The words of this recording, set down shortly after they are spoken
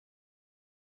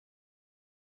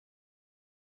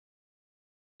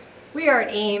We are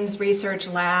at Ames Research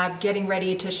Lab getting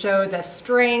ready to show the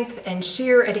strength and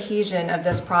sheer adhesion of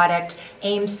this product,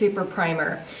 Ames Super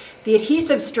Primer. The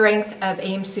adhesive strength of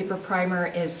Ames Super Primer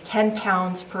is 10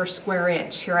 pounds per square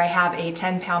inch. Here I have a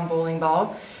 10-pound bowling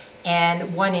ball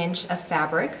and 1 inch of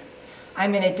fabric.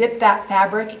 I'm going to dip that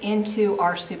fabric into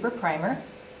our Super Primer,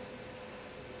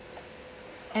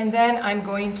 and then I'm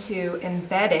going to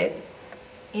embed it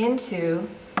into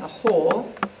the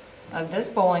hole of this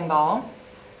bowling ball.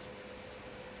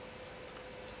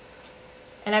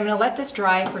 And I'm going to let this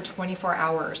dry for 24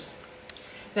 hours.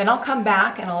 Then I'll come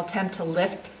back and I'll attempt to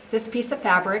lift this piece of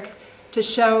fabric to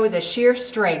show the sheer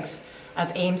strength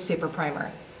of Ames Super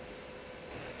Primer.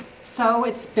 So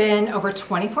it's been over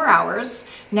 24 hours.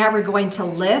 Now we're going to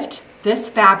lift this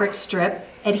fabric strip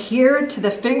adhered to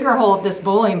the finger hole of this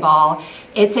bowling ball.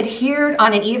 It's adhered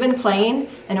on an even plane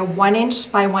in a 1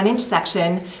 inch by 1 inch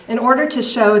section in order to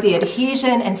show the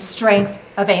adhesion and strength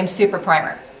of Ames Super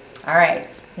Primer. All right.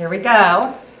 Here we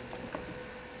go.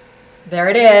 There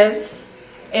it is.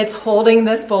 It's holding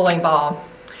this bowling ball.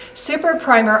 Super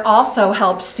Primer also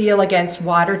helps seal against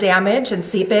water damage and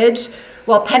seepage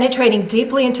while penetrating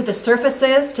deeply into the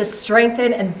surfaces to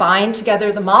strengthen and bind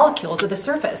together the molecules of the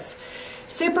surface.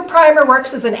 Super Primer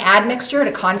works as an admixture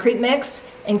to concrete mix,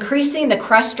 increasing the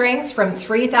crush strength from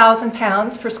 3,000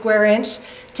 pounds per square inch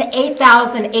to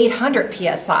 8,800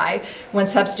 psi when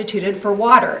substituted for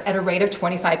water at a rate of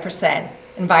 25%.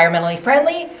 Environmentally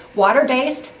friendly,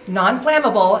 water-based,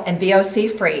 non-flammable, and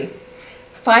VOC-free.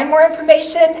 Find more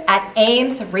information at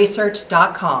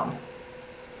amesresearch.com.